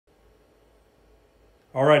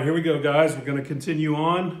All right, here we go, guys. We're going to continue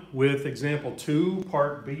on with example 2,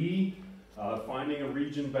 part B, finding a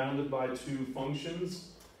region bounded by two functions.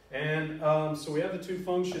 And so we have the two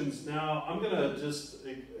functions. Now, I'm going to just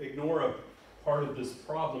ignore a part of this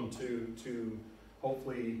problem to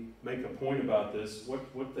hopefully make a point about this.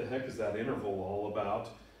 What the heck is that interval all about?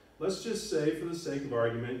 Let's just say, for the sake of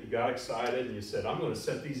argument, you got excited and you said, I'm going to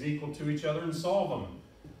set these equal to each other and solve them.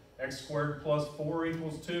 X squared plus 4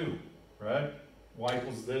 equals 2, right? Y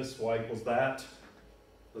equals this, y equals that.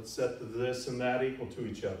 Let's set this and that equal to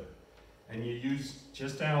each other. And you use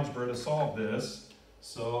just algebra to solve this.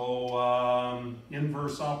 So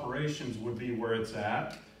inverse operations would be where it's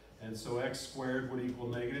at. And so x squared would equal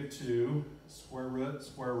 -2, square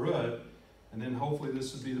root. And then hopefully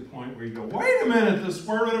this would be the point where you go, wait a minute, the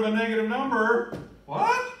square root of a negative number.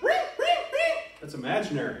 What? That's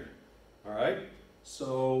imaginary. All right?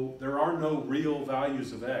 So there are no real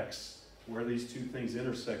values of x where these two things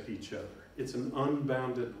intersect each other. It's an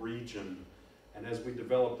unbounded region. And as we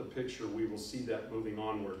develop the picture, we will see that moving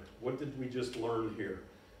onward. What did we just learn here?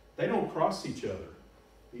 They don't cross each other.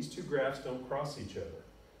 These two graphs don't cross each other.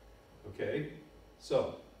 Okay?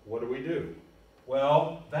 So, what do?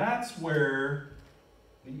 Well, that's where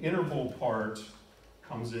the interval part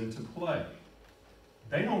comes into play.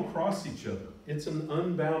 They don't cross each other. It's an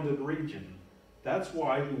unbounded region. That's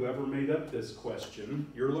why whoever made up this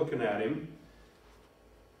question, you're looking at him,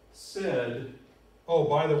 said, oh,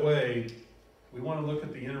 by the way, we want to look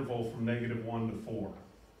at the interval from -1 to 4.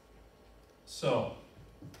 So,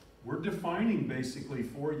 we're defining basically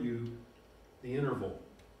for you the interval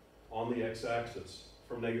on the x-axis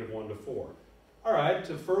from -1 to 4. All right,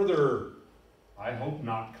 to further, I hope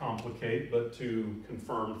not complicate, but to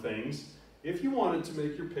confirm things, if you wanted to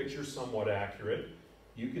make your picture somewhat accurate,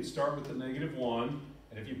 you could start with the -1,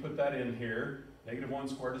 and if you put that in here, -1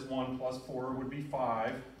 squared is 1 plus 4 would be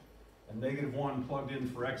 5, and -1 plugged in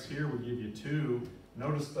for x here would give you 2.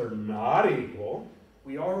 Notice they're not equal.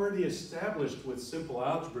 We already established with simple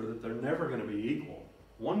algebra that they're never going to be equal.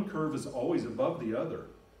 One curve is always above the other.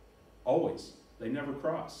 Always. They never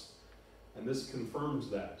cross. And this confirms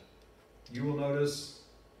that. You will notice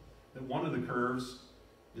that one of the curves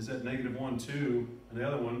is at -1, 2, and the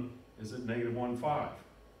other one is at -1, 5.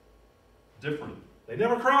 Different. They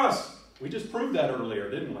never cross. We just proved that earlier,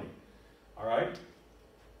 didn't we? All right.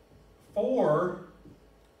 4,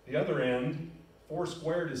 the other end, 4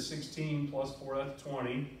 squared is 16 plus 4, that's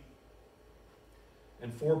 20.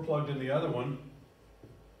 And 4 plugged in the other one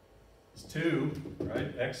is 2,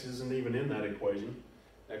 right? X isn't even in that equation.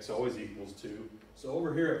 X always equals 2. So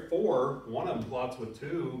over here at 4, one of them plots with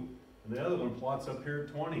 2, and the other one plots up here at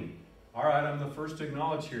 20. All right, I'm the first to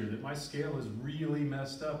acknowledge here that my scale is really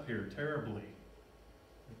messed up here, terribly.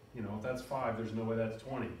 You know, if that's 5, there's no way that's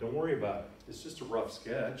 20. Don't worry about it. It's just a rough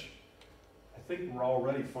sketch. I think we're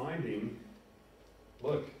already finding,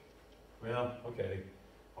 look, well, okay,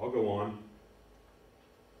 I'll go on.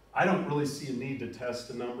 I don't really see a need to test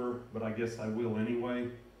a number, but I guess I will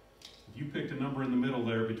anyway. If you picked a number in the middle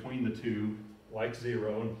there between the two, like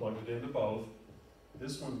 0, and plugged it into both,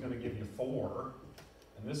 this one's going to give you 4,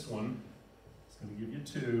 and this one is going to give you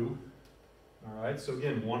 2. All right, so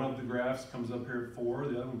again, one of the graphs comes up here at 4,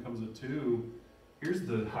 the other one comes at 2. Here's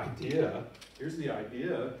the idea. Here's the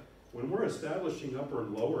idea. When we're establishing upper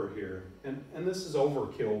and lower here, and this is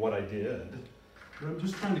overkill what I did, but I'm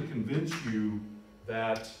just trying to convince you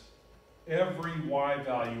that every y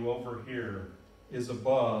value over here is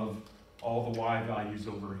above all the y values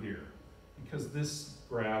over here. Because this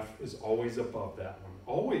graph is always above that one.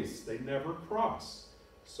 Always. They never cross.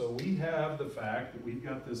 So we have the fact that we've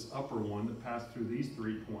got this upper one that passed through these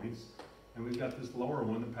 3 points, and we've got this lower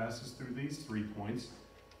one that passes through these 3 points,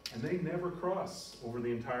 and they never cross over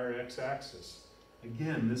the entire x-axis.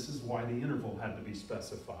 Again, this is why the interval had to be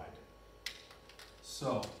specified.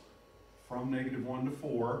 So, from -1 to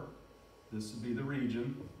 4, this would be the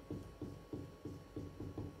region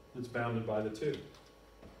that's bounded by the two.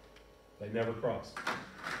 They never cross.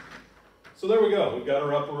 So there we go. We've got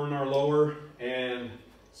our upper and our lower, and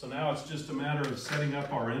so now it's just a matter of setting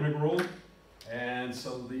up our integral. And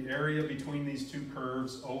so the area between these two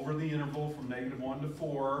curves over the interval from -1 to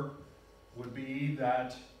 4 would be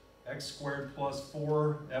that x squared plus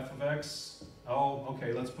 4 f of x. Oh,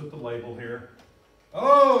 okay, let's put the label here.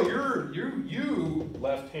 Oh, you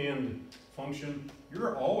left-hand function,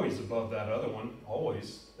 you're always above that other one,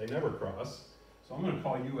 always. They never cross. So I'm going to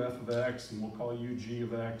call you f of x, and we'll call you g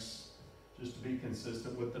of x, just to be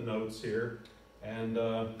consistent with the notes here. And,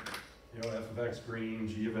 you know, f of x green,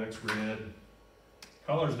 g of x red.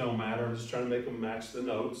 Colors don't matter, I'm just trying to make them match the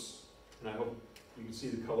notes. And I hope You can see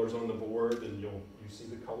the colors on the board, and you see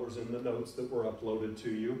the colors in the notes that were uploaded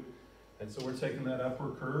to you. And so we're taking that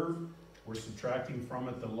upper curve, we're subtracting from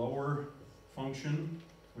it the lower function,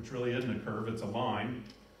 which really isn't a curve, it's a line.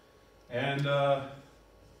 And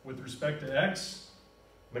with respect to x,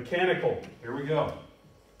 mechanical, here we go.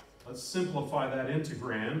 Let's simplify that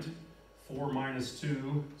integrand, 4 minus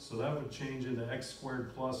 2, so that would change into x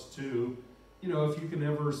squared plus 2. You know, if you can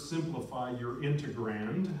ever simplify your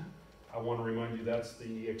integrand, I want to remind you that's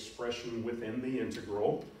the expression within the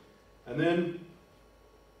integral. And then,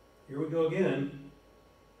 here we go again,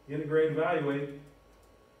 integrate, evaluate.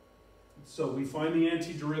 So we find the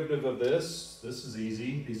antiderivative of this. This is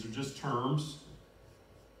easy. These are just terms.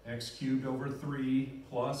 X cubed over 3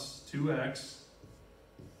 plus 2x.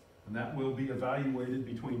 And that will be evaluated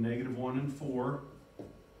between -1 and 4.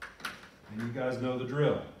 And you guys know the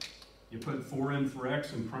drill. You put 4 in for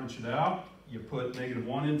x and crunch it out. You put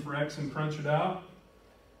 -1 in for x and crunch it out.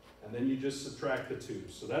 And then you just subtract the 2.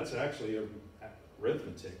 So that's actually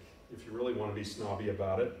arithmetic, if you really want to be snobby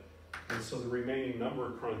about it. And so the remaining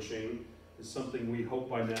number crunching is something we hope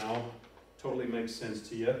by now totally makes sense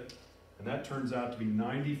to you. And that turns out to be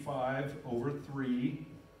 95 over 3,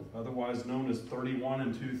 otherwise known as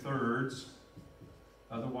 31 2/3,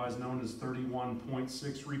 otherwise known as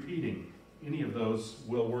 31.6 repeating. Any of those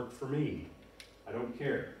will work for me. I don't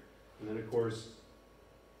care. And then, of course,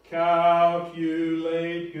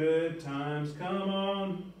 calculate, good times, come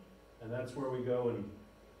on. And that's where we go and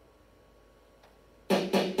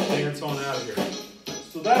dance on out of here.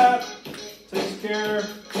 So that takes care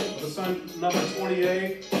of assignment number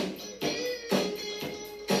 28.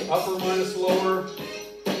 Upper minus lower,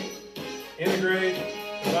 integrate,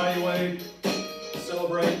 evaluate,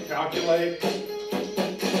 celebrate, calculate.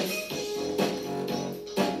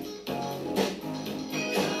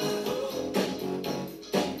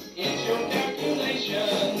 It's your calculation.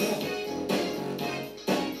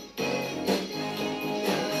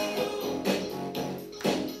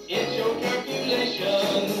 It's your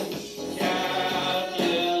calculation.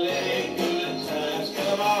 Calculate, good times,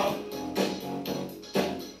 come on.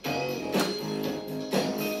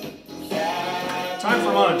 Time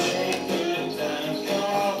for lunch.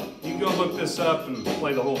 You can go look this up and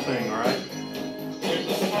play the whole thing, all right? There's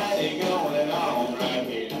a party going on right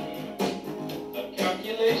here. A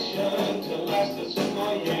calculation to last the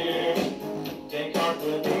school year. Descartes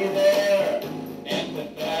will be there, and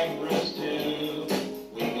Pythagoras too.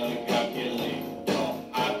 We're gonna calculate all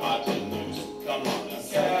hypotenuse. Come on now.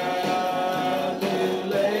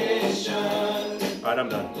 Calculation. All right, I'm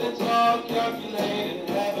done. Let's all calculate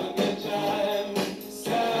and